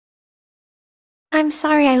I'm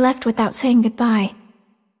sorry I left without saying goodbye.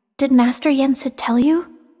 Did Master Yensid tell you?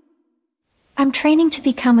 I'm training to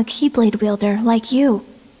become a Keyblade wielder like you.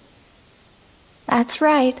 That's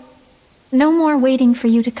right. No more waiting for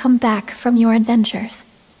you to come back from your adventures.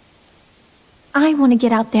 I want to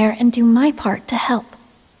get out there and do my part to help.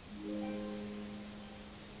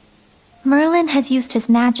 Merlin has used his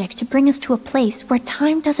magic to bring us to a place where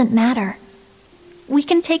time doesn't matter. We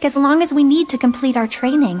can take as long as we need to complete our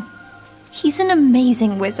training. He's an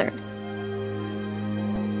amazing wizard.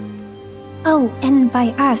 Oh, and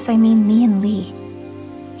by us, I mean me and Lee.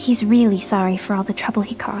 He's really sorry for all the trouble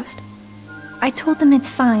he caused. I told him it's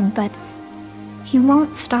fine, but he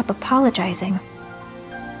won't stop apologizing.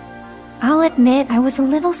 I'll admit I was a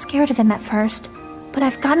little scared of him at first, but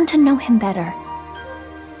I've gotten to know him better.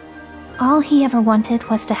 All he ever wanted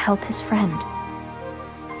was to help his friend.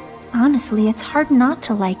 Honestly, it's hard not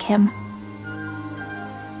to like him.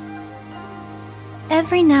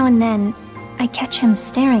 Every now and then, I catch him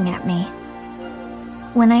staring at me.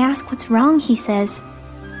 When I ask what's wrong, he says,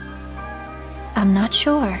 "I'm not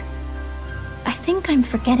sure. I think I'm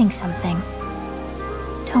forgetting something.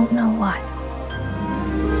 Don't know what."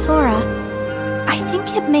 Sora, I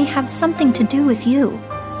think it may have something to do with you.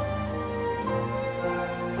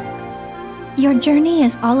 Your journey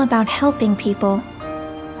is all about helping people.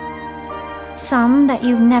 Some that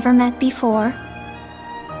you've never met before,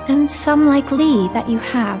 and some like Lee that you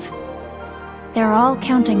have. They're all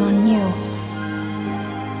counting on you.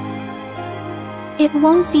 It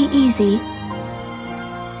won't be easy,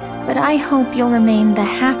 but I hope you'll remain the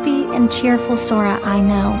happy and cheerful Sora I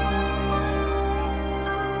know.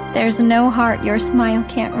 There's no heart your smile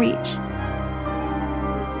can't reach.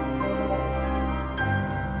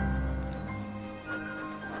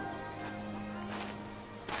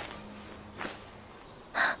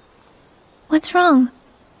 What's wrong?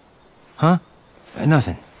 Huh?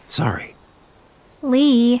 Nothing. Sorry.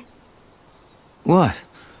 Lee. What?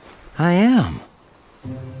 I am.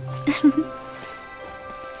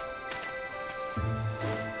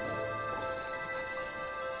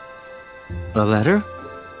 A letter?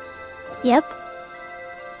 Yep.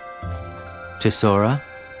 To Sora?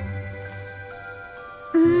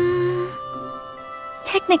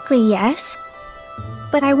 Technically, yes.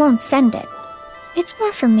 But I won't send it. It's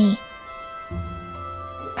more for me.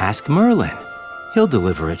 Ask Merlin. He'll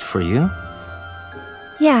deliver it for you.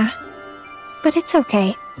 Yeah, but it's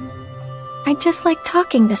okay. I just like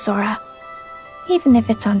talking to Sora, even if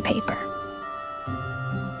it's on paper.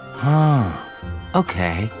 Huh.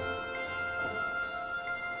 Okay.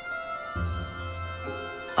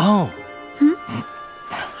 Oh.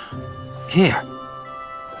 Here.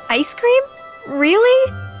 Ice cream?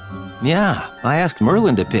 Really? Yeah, I asked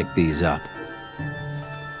Merlin to pick these up.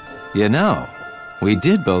 You know, we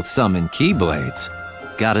did both summon Keyblades.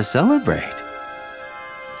 Gotta celebrate.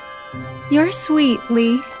 You're sweet,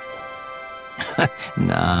 Lee.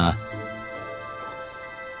 Nah.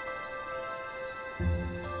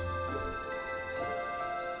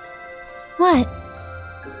 What?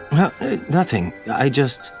 Well, nothing. I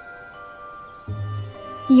just...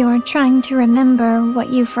 You're trying to remember what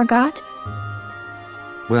you forgot?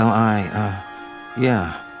 Well,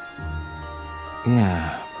 yeah.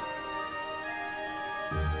 Yeah.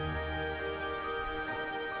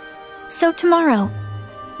 So tomorrow,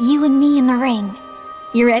 you and me in the ring.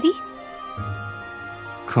 You ready?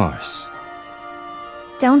 Course.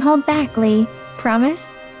 Don't hold back, Lee. Promise?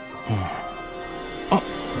 Oh.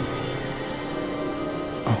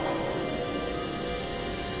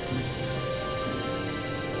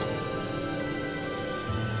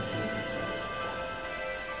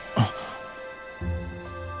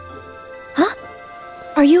 Huh?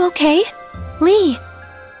 Are you okay? Lee!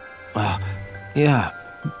 Yeah.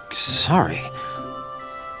 Sorry.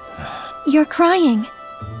 You're crying.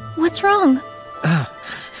 What's wrong?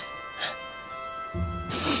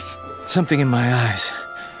 Something in my eyes.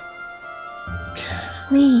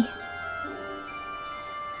 Lee.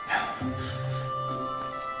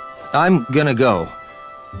 I'm gonna go.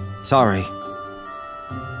 Sorry.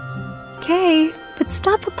 Okay, but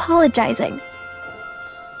stop apologizing.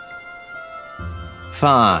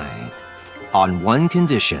 Fine. On one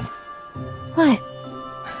condition. What?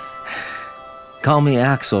 Call me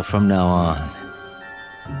Axel from now on.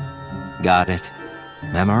 Got it?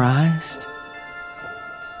 Memorized?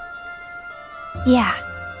 Yeah.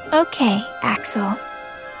 Okay, Axel.